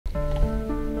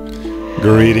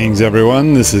Greetings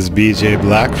everyone, this is BJ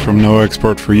Black from No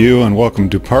Export For You, and welcome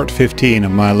to part 15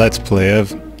 of my Let's Play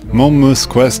of Mon-musu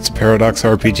Quest's Paradox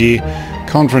RPG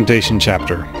Confrontation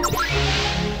Chapter.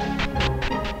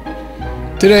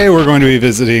 Today we're going to be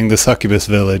visiting the Succubus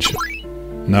Village.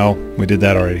 No, we did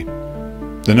that already.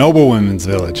 The Noblewomen's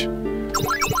Village.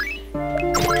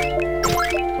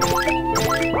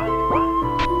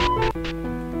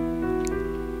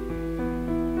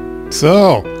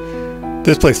 So,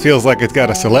 this place feels like it's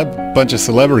got a bunch of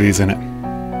celebrities in it.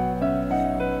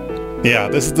 Yeah,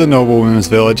 this is the Noblewomen's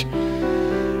Village.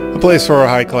 A place for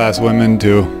high-class women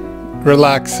to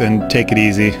relax and take it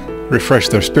easy, refresh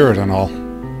their spirit and all.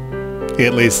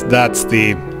 At least that's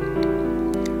the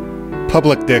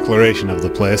public declaration of the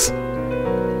place.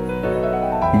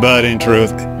 But in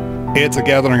truth, it's a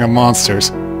gathering of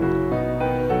monsters.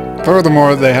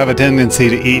 Furthermore, they have a tendency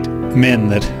to eat men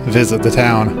that visit the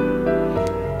town.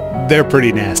 They're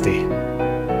pretty nasty.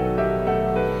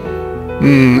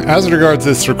 As regards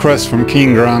this request from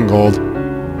King Grongold,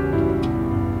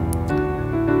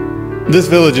 this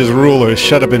village's ruler is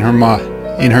shut up in her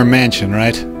mansion,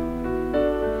 right?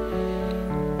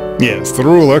 Yes, the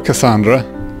ruler, Cassandra,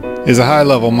 is a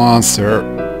high-level monster,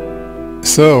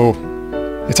 so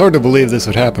it's hard to believe this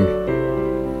would happen.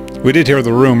 We did hear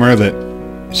the rumor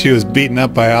that she was beaten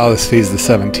up by Alicefeez the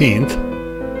Seventeenth.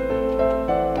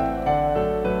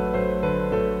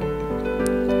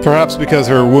 Perhaps because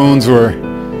her wounds were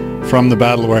from the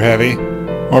battle were heavy,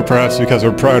 or perhaps because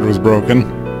her pride was broken.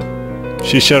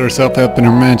 She shut herself up in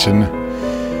her mansion.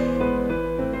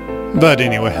 But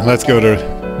anyway, let's go to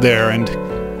there and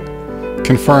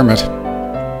confirm it.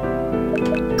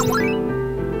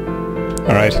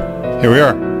 Alright, here we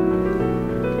are.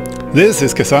 This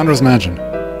is Cassandra's mansion.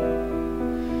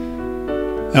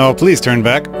 Now please turn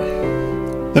back.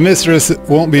 The mistress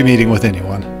won't be meeting with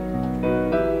anyone.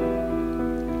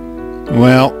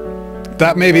 Well,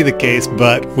 that may be the case,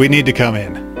 but we need to come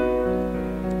in.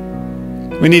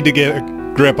 We need to get a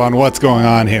grip on what's going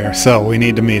on here, so we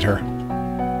need to meet her.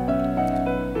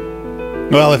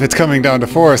 Well, if it's coming down to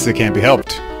force, it can't be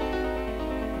helped.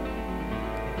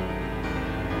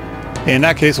 In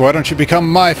that case, why don't you become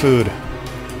my food?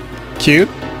 Cute?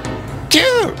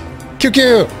 Cute! Cute,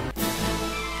 cute!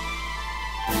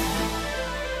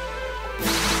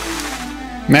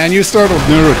 Man, you startled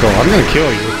Nuruko. I'm gonna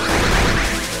kill you.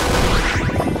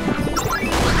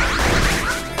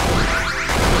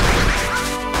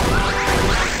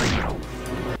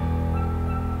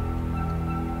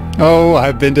 Oh,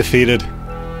 I've been defeated.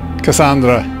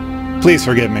 Cassandra, please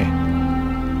forgive me.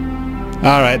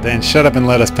 Alright then, shut up and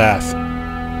let us pass.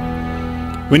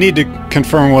 We need to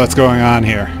confirm what's going on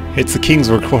here. It's the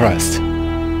king's request.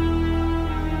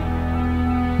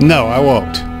 No, I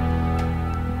won't.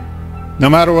 No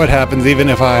matter what happens, even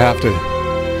if I have to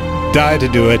die to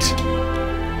do it.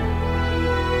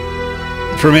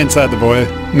 From inside the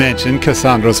mansion,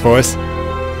 Cassandra's voice.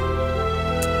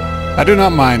 I do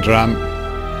not mind, Ram.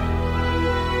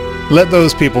 Let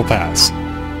those people pass.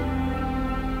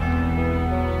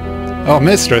 Oh,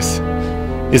 mistress,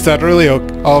 is that really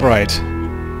all right?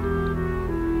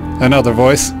 Another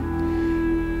voice.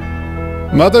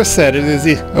 Mother said it is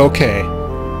okay.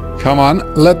 Come on,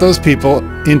 let those people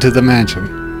into the mansion.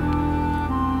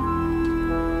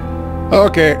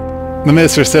 Okay, the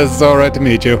mistress says it's all right to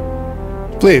meet you.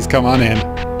 Please come on in.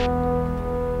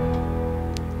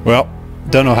 Well,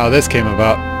 don't know how this came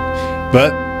about,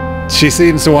 but she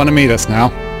seems to want to meet us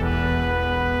now.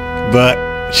 But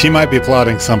she might be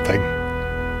plotting something.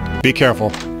 Be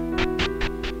careful.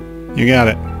 You got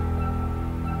it.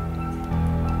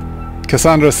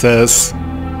 Cassandra says,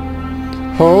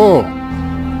 oh,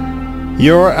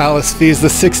 you're Alicefeez the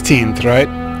 16th, right?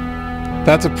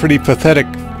 That's a pretty pathetic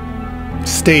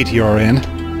state you're in.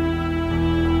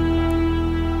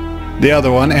 The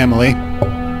other one, Emily,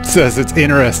 says it's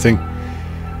interesting.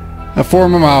 A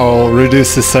former owl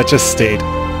reduced to such a state.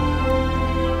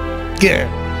 Yeah.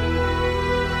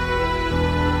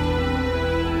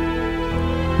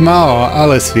 Mao,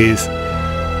 Alicefeez.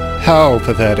 How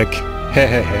pathetic.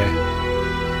 Hehehe.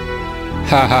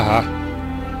 Ha ha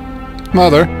ha.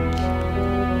 Mother,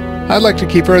 I'd like to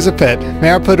keep her as a pet.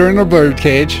 May I put her in a bird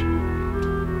cage?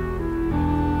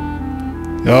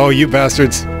 Oh, you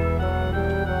bastards.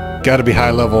 Gotta be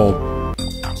high level.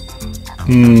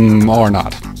 Or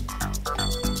not.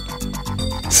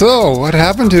 So, what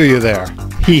happened to you there?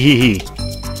 Hee hee hee.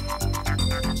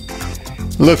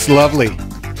 Looks lovely.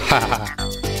 Ha ha.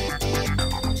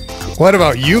 What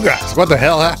about you guys? What the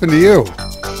hell happened to you?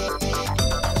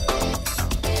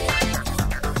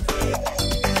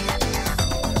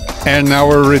 And now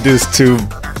we're reduced to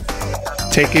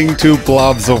Taking 2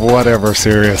 blobs of whatever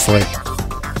seriously.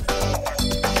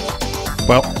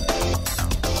 Well,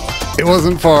 it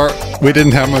wasn't far. We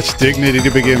didn't have much dignity to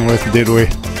begin with, did we?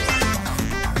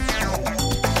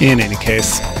 In any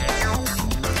case.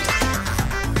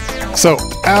 So,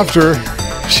 after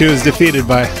she was defeated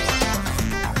by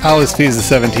Alicefeez the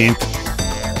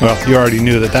 17th, well, you already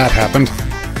knew that that happened.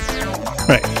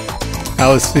 Right.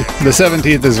 Alicefeez the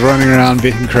 17th is running around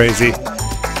being crazy.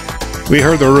 We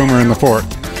heard the rumor in the fort.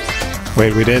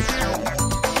 Wait, we did?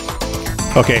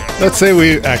 Okay, let's say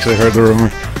we actually heard the rumor.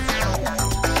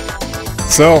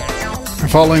 So,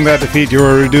 following that defeat, you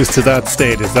were reduced to that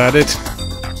state, is that it?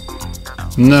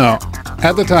 No.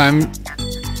 At the time,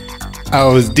 I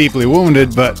was deeply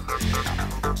wounded, but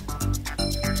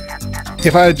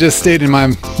if I had just stayed in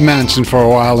my mansion for a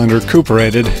while and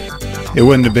recuperated, it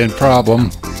wouldn't have been a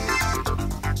problem.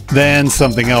 Then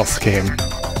something else came.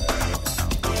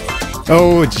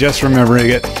 Oh, just remembering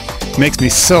it makes me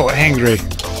so angry.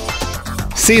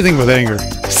 Seething with anger.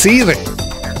 Seething!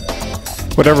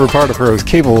 Whatever part of her is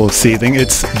capable of seething,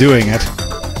 it's doing it.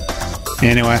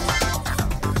 Anyway.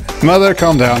 Mother,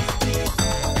 calm down.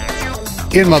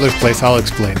 In Mother's place, I'll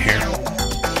explain here.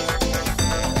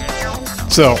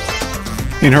 So,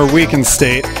 in her weakened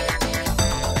state,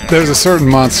 there's a certain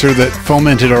monster that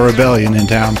fomented a rebellion in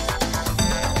town.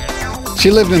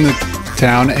 She lived in the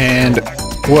town and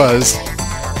was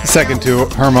second to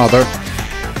her mother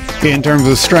in terms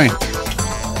of strength.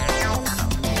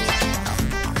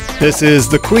 This is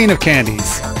the Queen of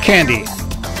Candies, Candy.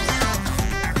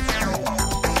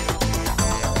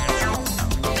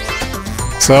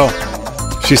 So,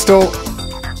 she stole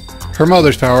her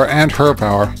mother's power and her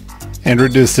power and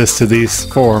reduced us to these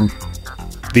forms.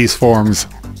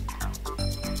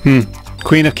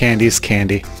 Queen of Candies,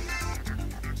 Candy.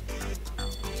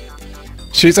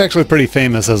 She's actually pretty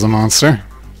famous as a monster.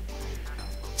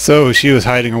 So she was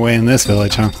hiding away in this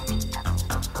village, huh?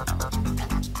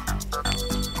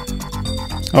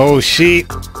 Oh, she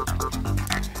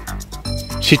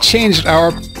changed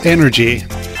our energy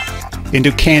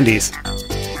into candies.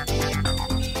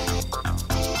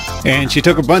 And she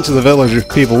took a bunch of the villager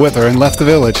people with her and left the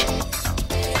village.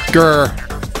 Grr.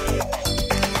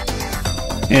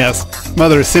 Yes,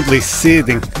 Mother is simply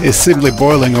seething, is simply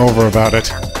boiling over about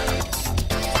it.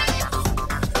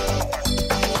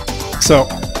 So,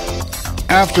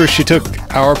 after she took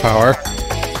our power,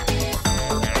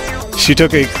 she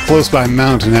took a close-by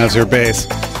mountain as her base.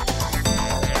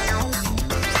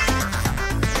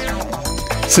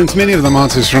 Since many of the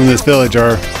monsters from this village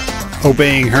are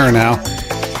obeying her now,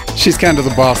 she's kind of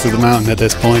the boss of the mountain at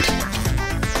this point.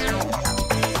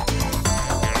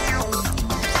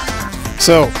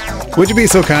 So, would you be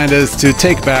so kind as to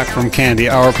take back from Candy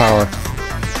our power?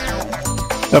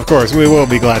 Of course, we will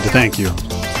be glad to thank you.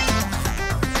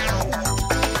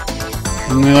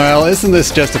 Well, isn't this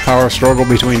just a power struggle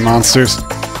between monsters?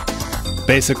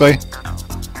 Basically.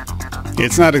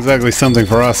 It's not exactly something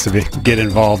for us to get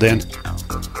involved in.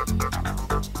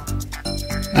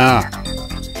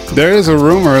 There is a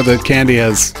rumor that Candy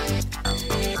has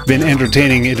been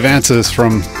entertaining advances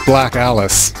from Black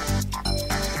Alice.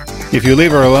 If you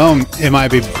leave her alone, it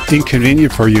might be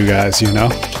inconvenient for you guys, you know?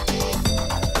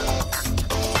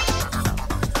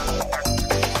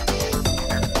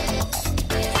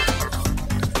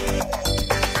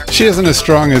 She isn't as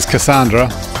strong as Cassandra.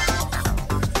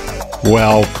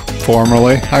 Well,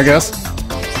 formerly, I guess.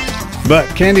 But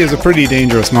Candy is a pretty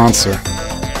dangerous monster.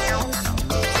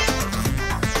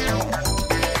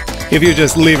 If you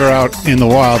just leave her out in the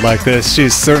wild like this,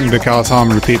 she's certain to cause harm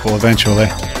to people eventually.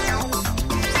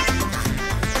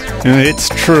 And it's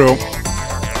true.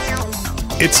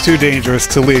 It's too dangerous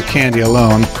to leave Candy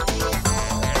alone.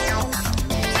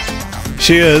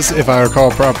 She is, if I recall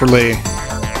properly,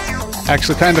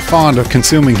 actually kind of fond of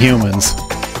consuming humans.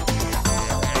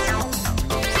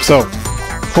 So,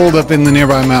 holed up in the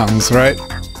nearby mountains, right?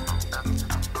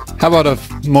 How about a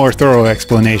more thorough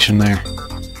explanation there?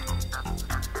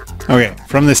 Okay,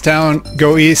 from this town,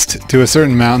 go east to a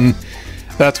certain mountain.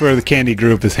 That's where the Candy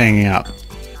group is hanging out.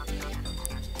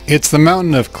 It's the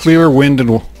mountain of clear wind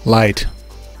and light.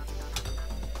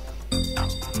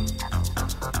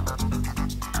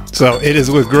 So, it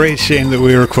is with great shame that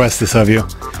we request this of you.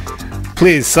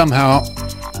 Please, somehow,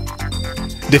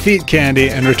 defeat Candy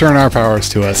and return our powers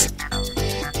to us.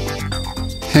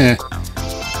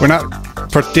 We're not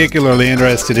particularly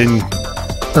interested in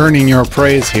earning your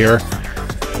praise here.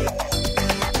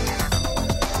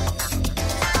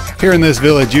 Here in this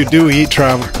village, you do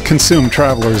consume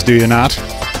travelers, do you not?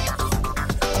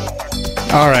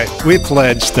 Alright, we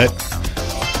pledge that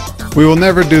we will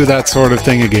never do that sort of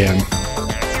thing again.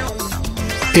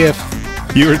 if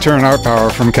you return our power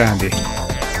from Candy.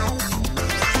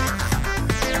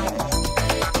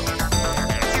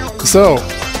 So,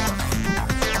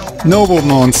 noble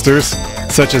monsters,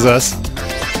 such as us,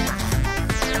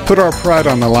 put our pride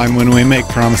on the line when we make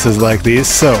promises like these,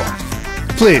 so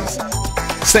please,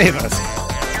 save us.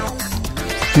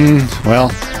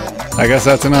 Well, I guess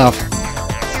that's enough.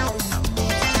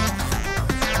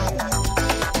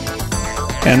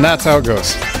 And that's how it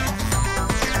goes.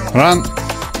 Ron,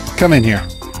 come in here.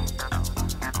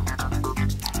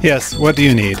 Yes, what do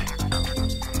you need?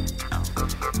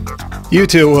 You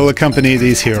two will accompany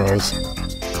these heroes.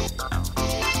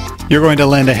 You're going to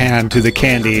lend a hand to the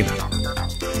Candy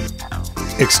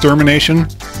extermination?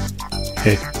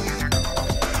 Hey.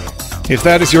 If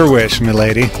that is your wish,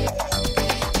 milady.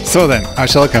 So then, I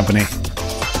shall accompany.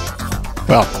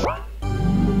 Well.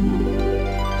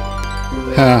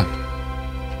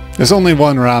 There's only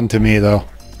one Ron to me, though.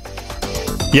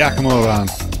 Yakumo Ron.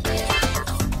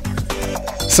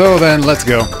 So then, let's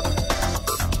go.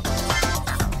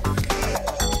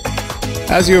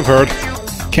 As you have heard,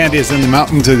 Candy is in the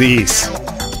mountain to the east.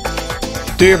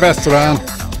 Do your best, Ron.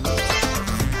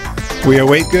 We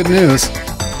await good news.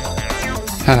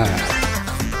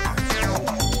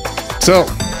 So,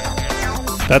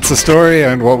 that's the story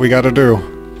and what we gotta do.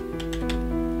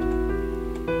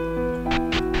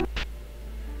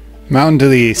 Mountain to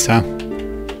the east, huh?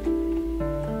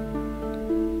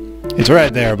 It's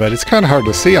right there, but it's kind of hard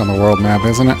to see on the world map,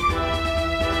 isn't it?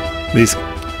 These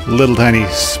little tiny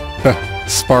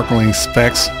sparkling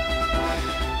specks.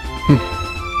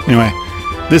 Anyway,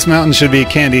 this mountain should be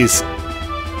Candy's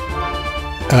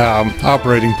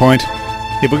operating point.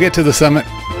 If we get to the summit,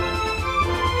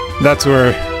 that's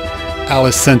where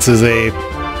Alice senses a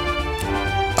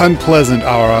unpleasant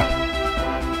aura.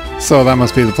 So that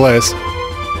must be the place.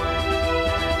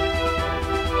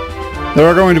 There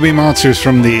are going to be monsters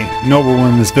from the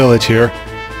Noblewomen's village here,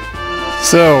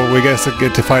 so we guess I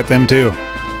get to fight them too.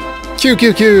 Q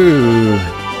Q Q!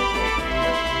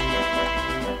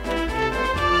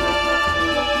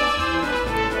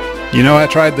 You know, I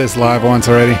tried this live once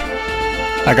already.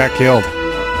 I got killed.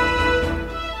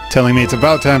 Telling me it's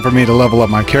about time for me to level up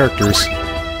my characters.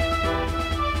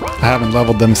 I haven't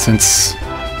leveled them since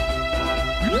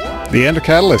the end of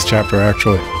Catalyst chapter,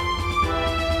 actually.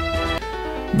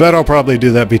 But I'll probably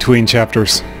do that between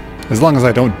chapters, as long as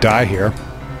I don't die here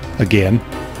again.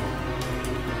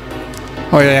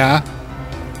 Oh yeah?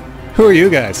 Who are you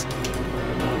guys?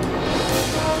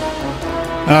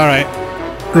 Alright,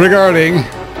 regarding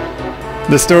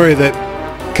the story that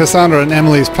Cassandra and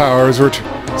Emily's powers were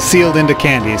sealed into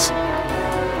candies.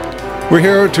 We're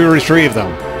here to retrieve them.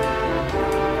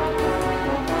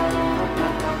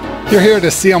 You're here to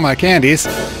steal my candies.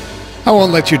 I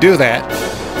won't let you do that.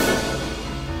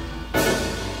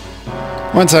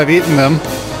 Once I've eaten them,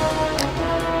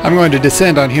 I'm going to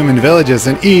descend on human villages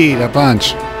and eat a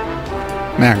bunch.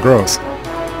 Man, gross.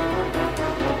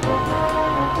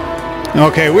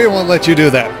 Okay, we won't let you do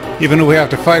that. Even if we have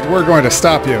to fight, we're going to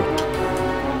stop you.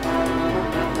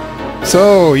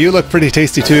 So, you look pretty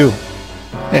tasty too.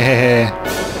 Hehehe.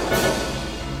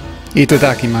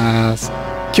 Itadakimasu.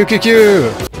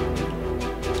 QQQ!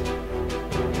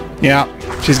 Yeah,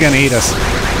 she's gonna eat us.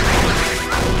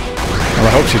 Well,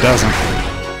 I hope she doesn't.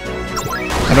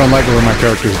 I don't like it when my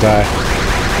characters die.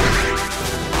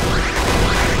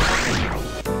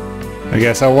 I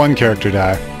guess I one character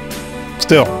die.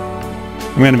 Still,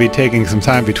 I'm going to be taking some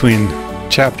time between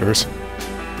chapters.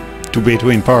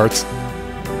 Between parts.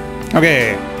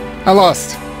 Okay, I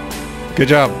lost. Good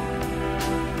job.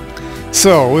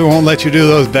 So, we won't let you do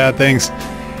those bad things.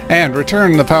 And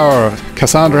return the power of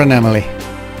Cassandra and Emily.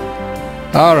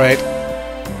 Alright.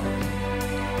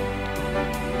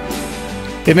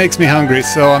 It makes me hungry,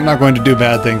 so I'm not going to do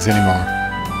bad things anymore.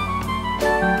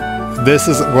 This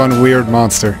is one weird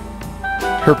monster.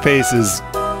 Her pace is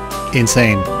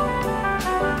insane.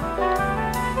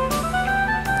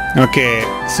 Okay,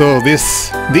 so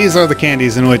these are the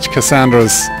candies in which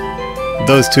Cassandra's,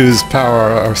 those two's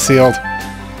power are sealed.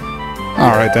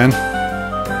 Alright then.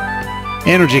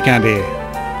 Energy candy.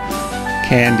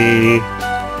 Candy.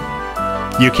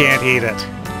 You can't eat it.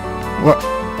 Well,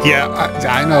 yeah,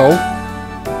 I know.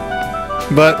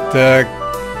 But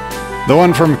the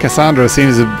one from Cassandra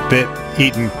seems a bit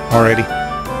eaten already.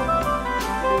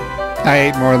 I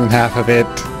ate more than half of it.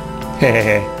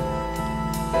 Hehehe.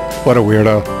 What a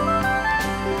weirdo.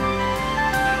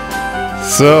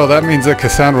 So that means that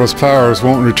Cassandra's powers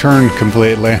won't return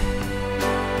completely.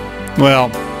 Well,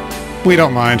 we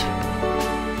don't mind.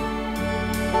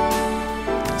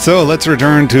 So let's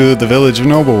return to the village of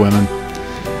Noblewomen.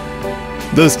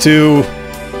 Those two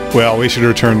Well, we should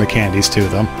return the candies to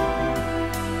them.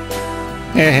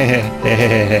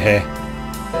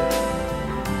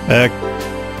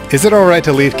 Is it alright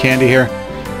to leave candy here?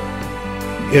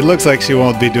 It looks like she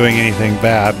won't be doing anything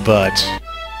bad, but...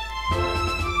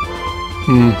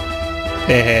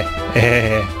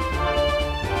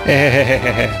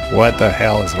 What the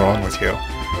hell is wrong with you?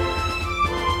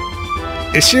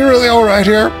 Is she really alright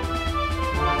here?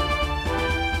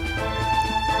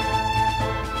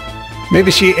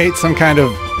 Maybe she ate some kind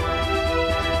of...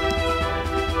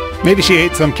 Maybe she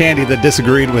ate some candy that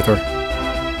disagreed with her.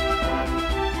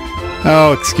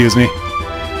 Oh, excuse me.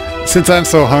 Since I'm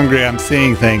so hungry, I'm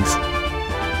seeing things.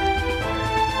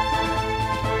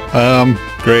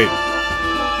 Great.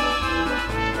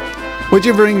 Would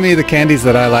you bring me the candies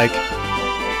that I like?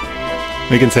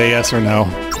 We can say yes or no.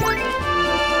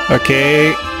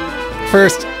 Okay.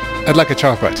 First, I'd like a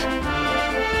chocolate.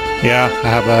 Yeah, I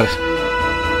have that.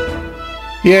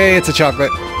 Yay, it's a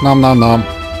chocolate. Nom nom nom.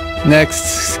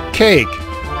 Next, cake.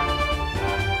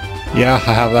 Yeah,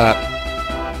 I have that.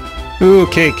 Ooh,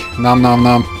 cake. Nom nom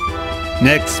nom.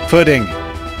 Next, pudding.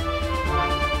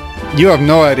 You have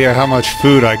no idea how much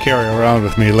food I carry around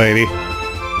with me, lady.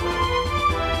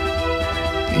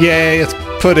 Yay, it's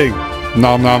pudding.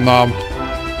 Nom nom nom.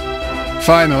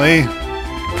 Finally,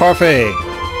 parfait.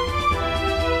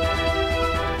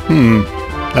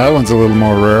 That one's a little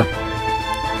more rare.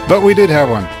 But we did have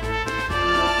one.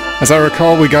 As I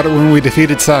recall, we got it when we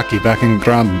defeated Saki back in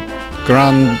Grandole.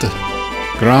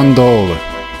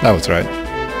 That was right.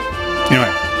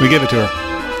 Anyway, we give it to her.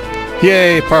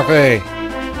 Yay, parfait!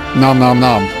 Nom nom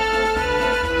nom.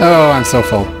 Oh, I'm so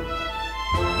full.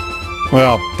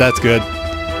 Well, that's good.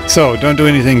 So, don't do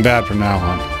anything bad from now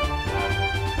on.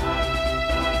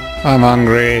 I'm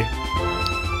hungry.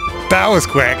 That was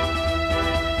quick!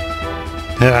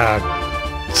 Ah,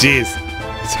 jeez.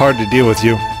 It's hard to deal with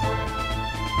you.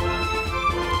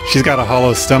 She's got a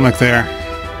hollow stomach there.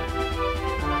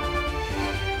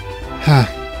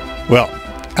 Well,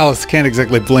 Alice can't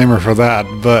exactly blame her for that,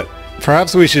 but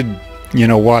perhaps we should, you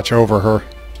know, watch over her.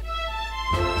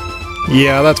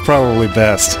 Yeah, that's probably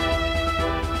best.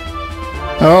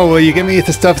 Oh, will you give me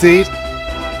the stuff to eat?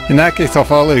 In that case, I'll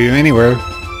follow you anywhere.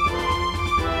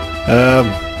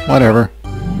 Whatever.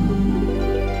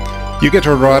 You get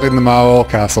to rot in the Mao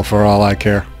castle for all I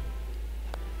care.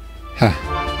 Huh.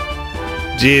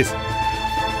 Jeez.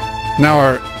 Now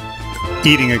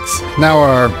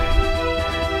our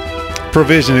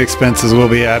provision expenses will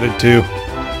be added too.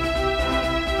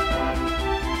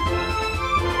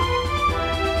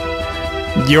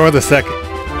 You're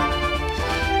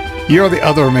the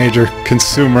other major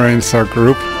consumer in our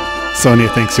group, Sonia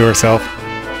thinks to herself.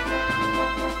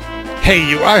 Hey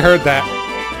you, I heard that.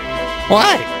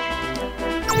 Why?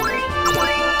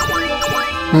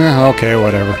 Okay,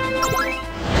 whatever.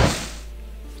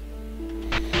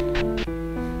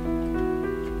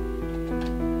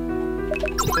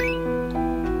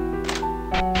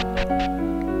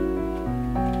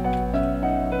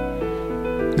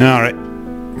 Alright.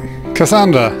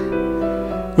 Cassandra,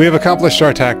 we have accomplished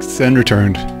our tasks and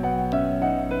returned.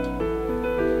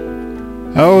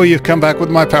 Oh, you've come back with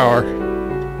my power.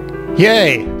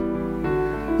 Yay!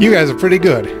 You guys are pretty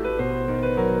good.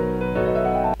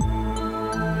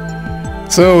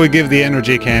 So we give the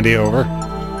energy candy over.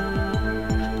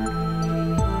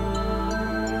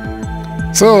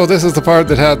 So this is the part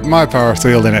that had my power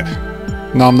sealed in it.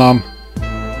 Nom nom.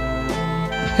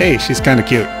 Hey, she's kinda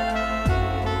cute.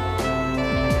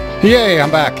 Yay, I'm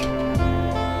back!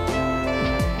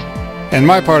 And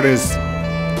my part is...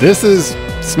 this is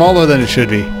smaller than it should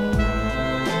be.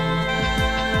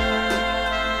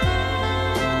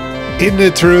 Isn't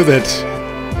it true that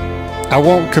I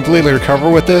won't completely recover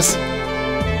with this?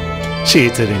 She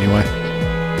eats it anyway.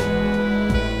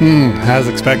 As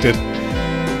expected.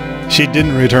 She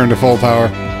didn't return to full power.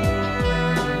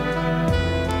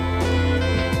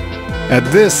 At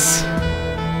this...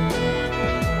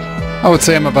 I would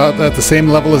say I'm about at the same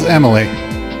level as Emily.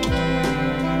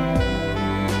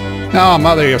 Oh,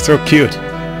 Mother, you're so cute.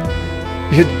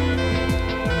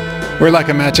 We're like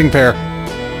a matching pair.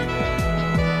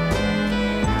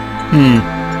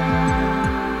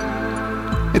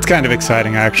 It's kind of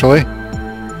exciting, actually.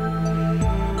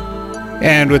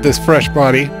 And with this fresh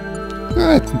body,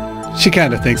 she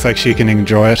kind of thinks like she can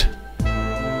enjoy it.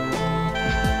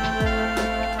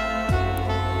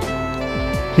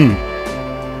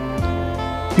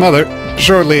 Mother,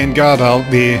 shortly in Godal,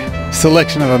 the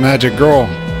selection of a magic girl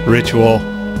ritual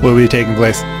will be taking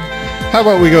place. How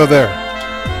about we go there?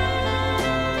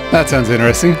 That sounds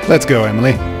interesting. Let's go,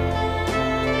 Emily.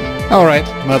 Alright,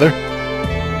 Mother.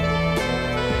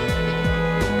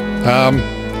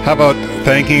 How about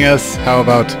thanking us? How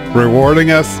about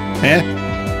rewarding us? Eh?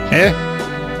 Eh?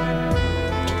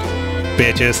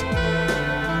 Bitches.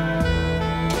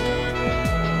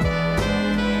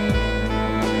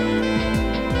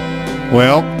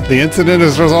 Well, the incident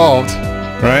is resolved,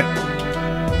 right?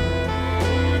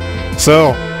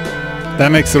 So,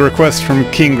 that makes the request from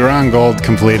King Grangold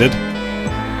completed.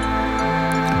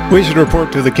 We should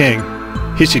report to the king.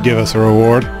 He should give us a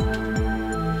reward.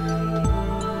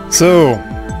 So,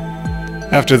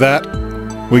 after that,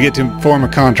 we get to form a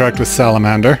contract with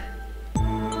Salamander.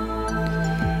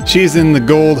 She's in the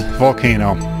Gold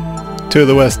Volcano, to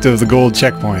the west of the Gold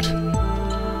Checkpoint.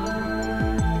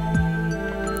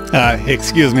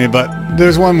 Excuse me, but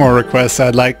there's one more request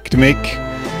I'd like to make.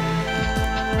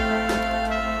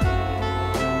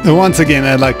 Once again,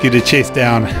 I'd like you to chase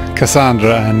down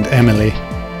Cassandra and Emily.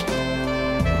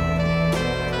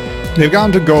 They've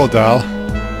gone to Goldal,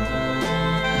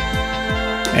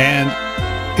 and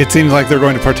it seems like they're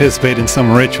going to participate in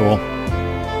some ritual.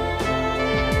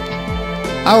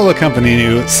 I will accompany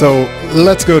you, so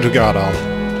let's go to Goldal.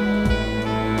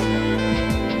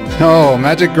 Oh,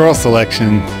 magic girl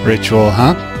selection ritual,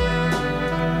 huh?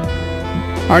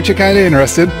 Aren't you kinda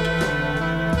interested?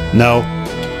 No.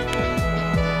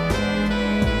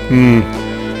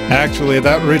 Actually,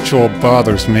 that ritual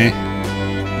bothers me.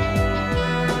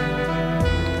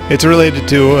 It's related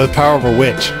to the power of a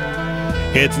witch.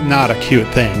 It's not a cute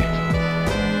thing.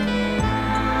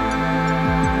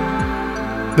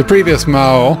 The previous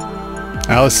Mao,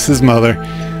 Alice's mother,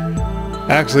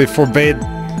 actually forbade?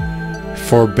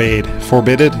 I'm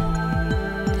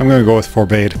gonna go with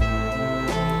forbade.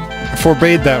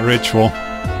 Forbade that ritual.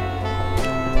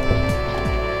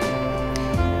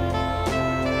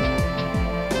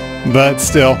 But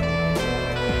still,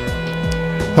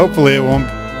 hopefully it won't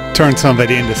turn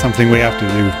somebody into something we have to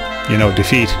do, you know,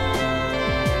 defeat.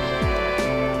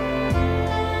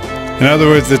 In other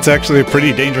words, it's actually a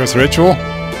pretty dangerous ritual.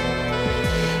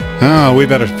 Oh, we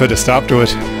better put a stop to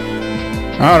it.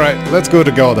 Alright, let's go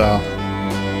to Goldal.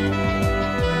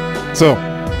 So,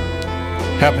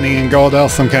 happening in Goldal,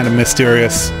 some kind of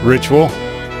mysterious ritual.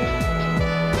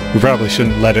 We probably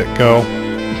shouldn't let it go.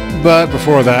 But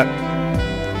before that,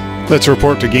 let's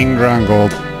report to King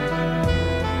Grangold.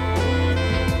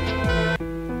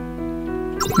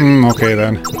 Okay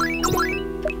then.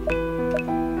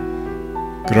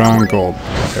 Grangold.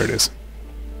 There it is.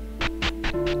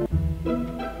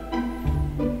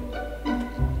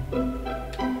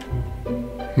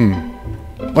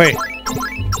 Wait!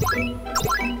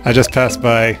 I just passed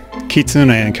by Kitsune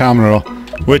and Kamuro,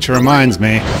 which reminds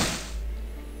me,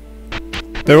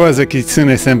 there was a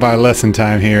Kitsune Senpai lesson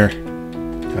time here.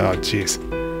 Oh jeez.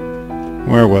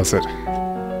 Where was it?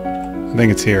 I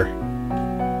think it's here.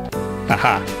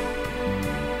 Aha!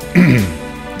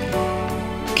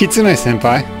 Kitsune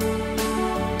Senpai,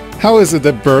 how is it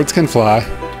that birds can fly?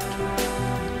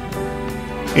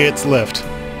 It's lift.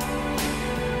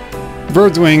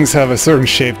 Birds' wings have a certain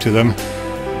shape to them,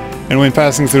 and when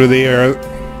passing through the air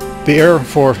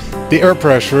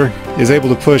pressure is able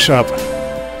to push up.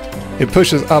 It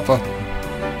pushes up.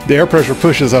 The air pressure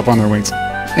pushes up on their wings.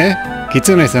 Eh?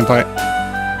 Kitsune Senpai.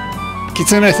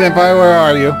 Kitsune Senpai, where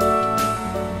are you?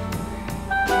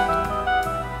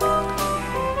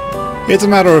 It's a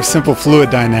matter of simple fluid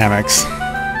dynamics.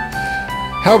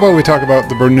 How about we talk about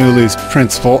the Bernoulli's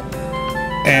principle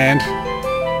and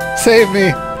save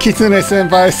me! Kitsune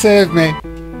Senpai, save me!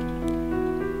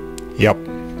 Yep.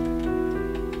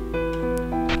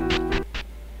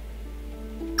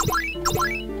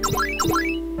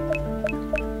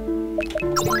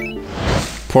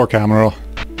 Poor Kamuro.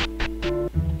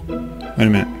 Wait a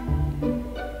minute.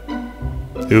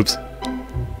 Oops.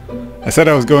 I said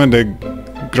I was going to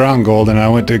Grangold and I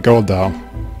went to Goldal.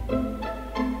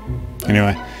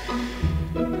 Anyway.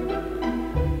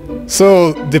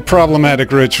 So, the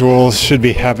problematic ritual should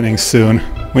be happening soon.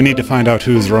 We need to find out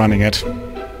who's running it.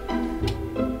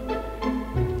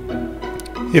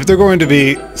 If they're going to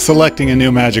be selecting a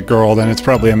new magic girl, then it's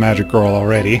probably a magic girl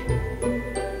already.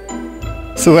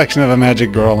 Selection of a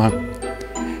magic girl, huh?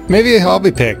 Maybe I'll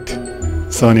be picked,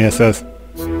 Sonia says.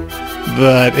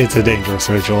 But it's a dangerous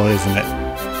ritual, isn't it?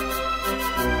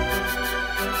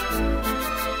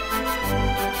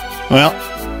 Well,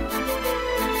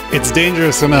 it's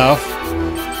dangerous enough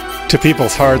to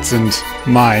people's hearts and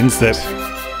minds that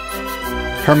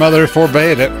her mother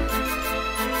forbade it.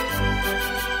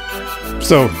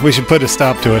 So, we should put a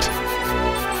stop to it.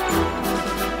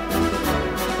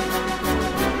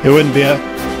 It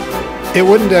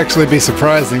wouldn't actually be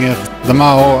surprising if the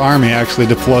Mao army actually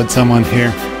deployed someone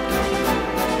here.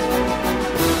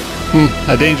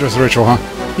 A dangerous ritual, huh?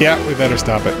 Yeah, we better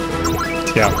stop it.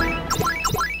 Yeah.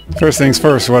 First things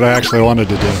first, what I actually wanted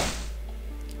to do.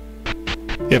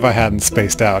 If I hadn't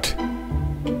spaced out.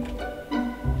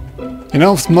 You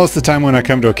know, most of the time when I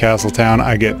come to a castle town,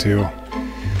 I get to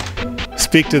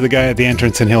speak to the guy at the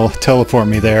entrance and he'll teleport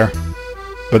me there.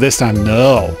 But this time,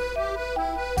 no.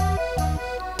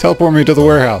 Teleport me to the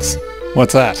warehouse.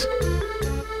 What's that?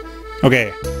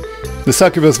 Okay. The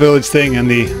Succubus village thing and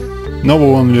the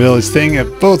Noblewoman village thing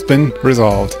have both been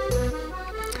resolved.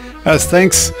 As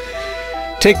thanks,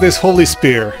 take this holy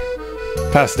spear.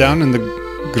 Passed down in the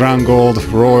Grand Gold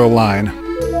royal line.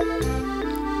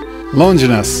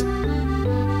 Longinus.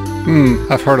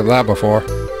 I've heard of that before.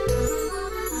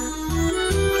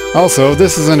 Also,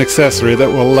 this is an accessory that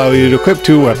will allow you to equip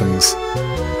 2 weapons.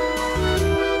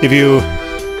 If you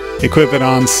equip it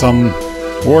on some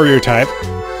warrior type,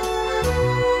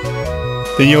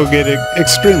 then you'll get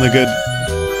extremely good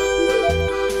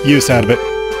use out of it.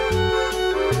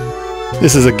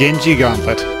 This is a Genji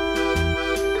gauntlet.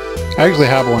 I actually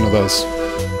have one of those.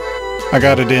 I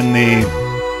got it in the...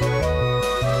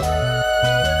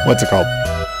 what's it called?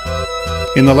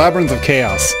 In the Labyrinth of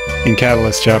Chaos in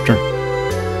Catalyst chapter.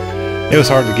 It was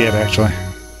hard to get, actually.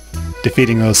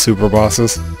 Defeating those super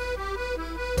bosses.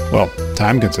 Well,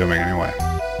 time-consuming anyway.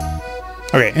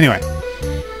 Okay, anyway.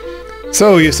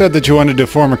 So, you said that you wanted to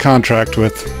form a contract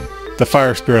with the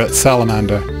fire spirit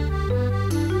Salamander.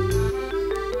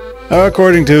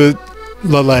 According to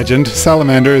the legend,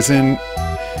 Salamander is in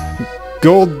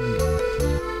Gold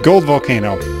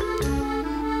Volcano,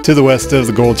 to the west of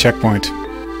the Gold Checkpoint.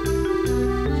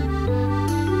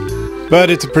 But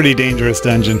it's a pretty dangerous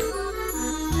dungeon.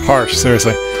 Harsh,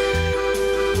 seriously.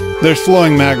 There's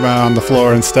flowing magma on the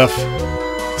floor and stuff,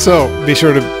 so be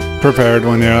sure to be prepared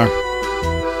when you're there.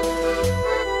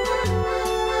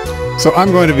 So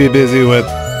I'm going to be busy with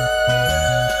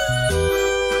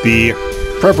the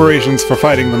preparations for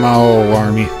fighting the Mao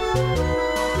army.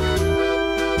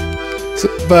 So,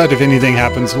 but if anything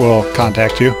happens, we'll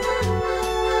contact you.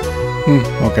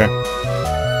 Okay.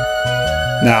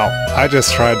 Now, I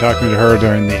just tried talking to her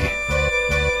during the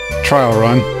trial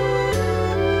run.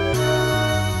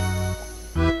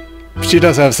 She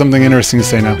does have something interesting to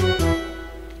say now.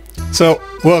 So,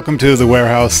 welcome to the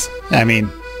warehouse. I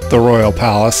mean, the royal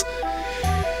palace.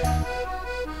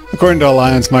 According to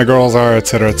Alliance, my girls are,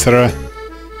 etc., etc.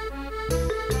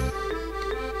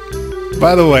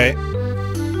 By the way,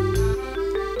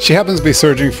 she happens to be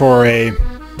searching for a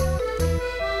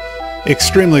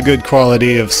extremely good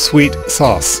quality of sweet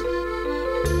sauce.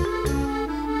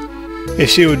 If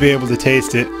she would be able to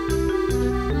taste it,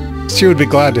 she would be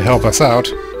glad to help us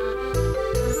out.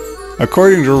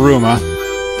 According to rumor,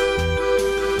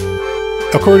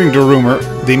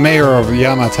 the mayor of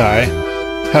Yamatai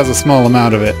has a small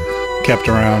amount of it kept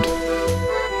around.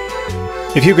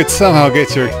 If you could somehow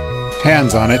get your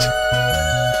hands on it...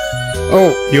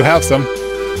 Oh, you have some.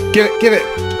 Give it!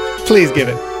 Please give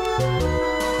it!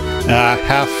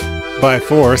 Half by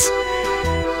force.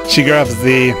 She grabs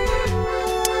the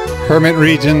Hermit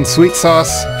Region sweet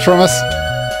sauce from us.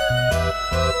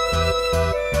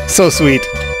 So sweet.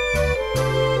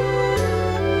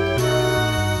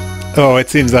 Oh, it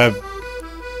seems I've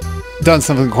done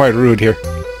something quite rude here.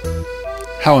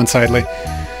 How unsightly.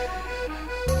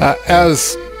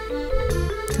 As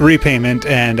repayment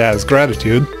and as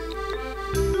gratitude,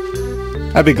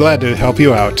 I'd be glad to help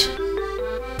you out.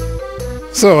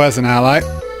 So, as an ally,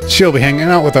 she'll be hanging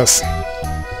out with us.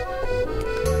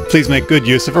 Please make good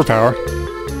use of her power.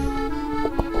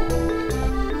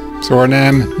 So her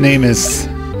name is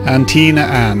Antina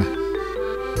Ann.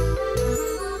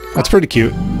 That's pretty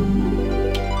cute.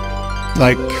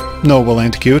 Like, noble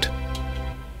and cute.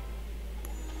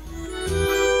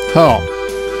 Oh.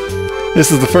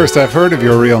 This is the first I've heard of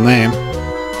your real name.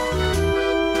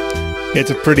 It's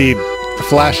a pretty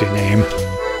flashy name.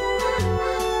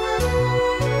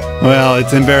 Well,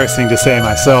 it's embarrassing to say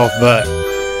myself, but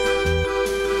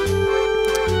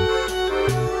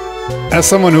as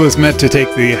someone who was meant to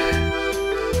take the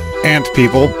ant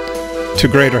people to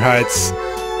greater heights,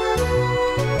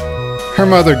 her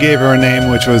mother gave her a name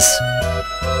which was,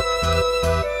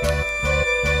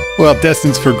 well,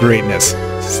 destined for greatness,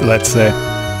 let's say.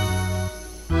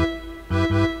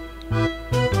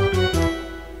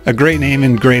 A great name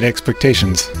and great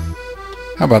expectations.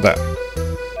 How about that?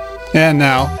 And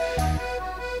now,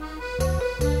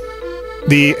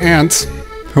 the ants,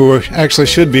 who actually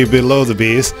should be below the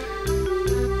bees,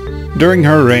 during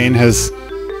her reign has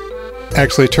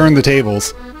actually turned the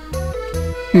tables.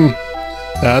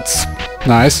 That's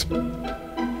nice.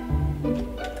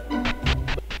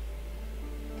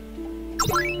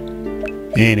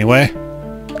 Anyway,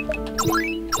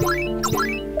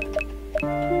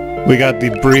 we got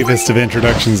the briefest of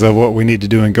introductions of what we need to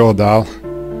do in Gold Doll,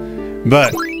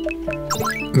 but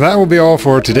that will be all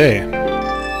for today.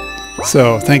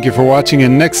 So, thank you for watching,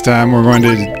 and next time we're going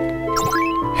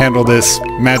to handle this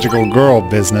magical girl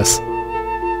business.